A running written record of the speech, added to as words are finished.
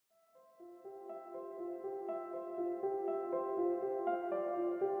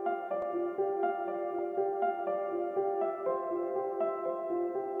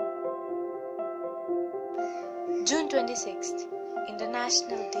June 26th,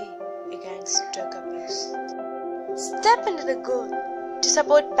 International Day Against Drug Abuse. Step into the goal to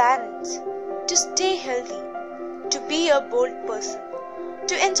support parents, to stay healthy, to be a bold person,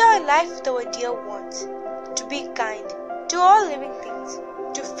 to enjoy life with our dear ones, to be kind to all living things,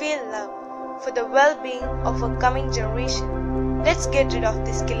 to feel love for the well-being of our coming generation. Let's get rid of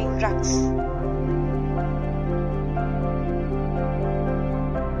these killing drugs.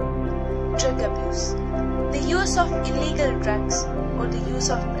 Drug abuse. The use of illegal drugs or the use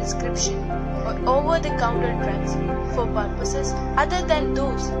of prescription or over-the-counter drugs for purposes other than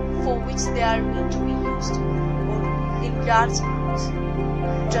those for which they are meant to be used or in large amounts.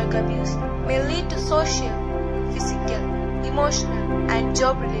 Drug abuse may lead to social, physical, emotional and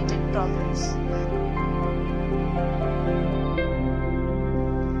job-related problems.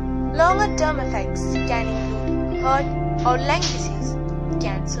 Longer-term effects can include heart or lung disease,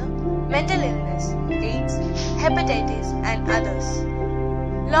 cancer, mental illness, AIDS, hepatitis and others.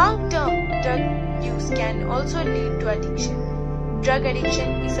 Long-term drug use can also lead to addiction. Drug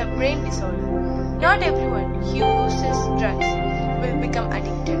addiction is a brain disorder. Not everyone who uses drugs will become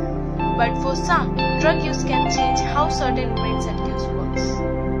addicted, but for some, drug use can change how certain brain circuits works.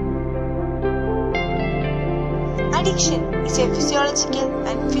 Addiction is a physiological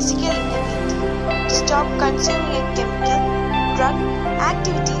and physical inability to stop consuming a chemical, drug,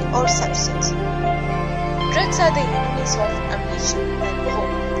 activity or substance. Drugs are the enemies of ambition and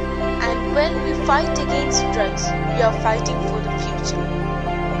hope, and when we fight against drugs, we are fighting for the future.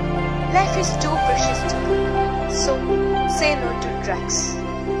 Life is too precious to live, so say no to drugs.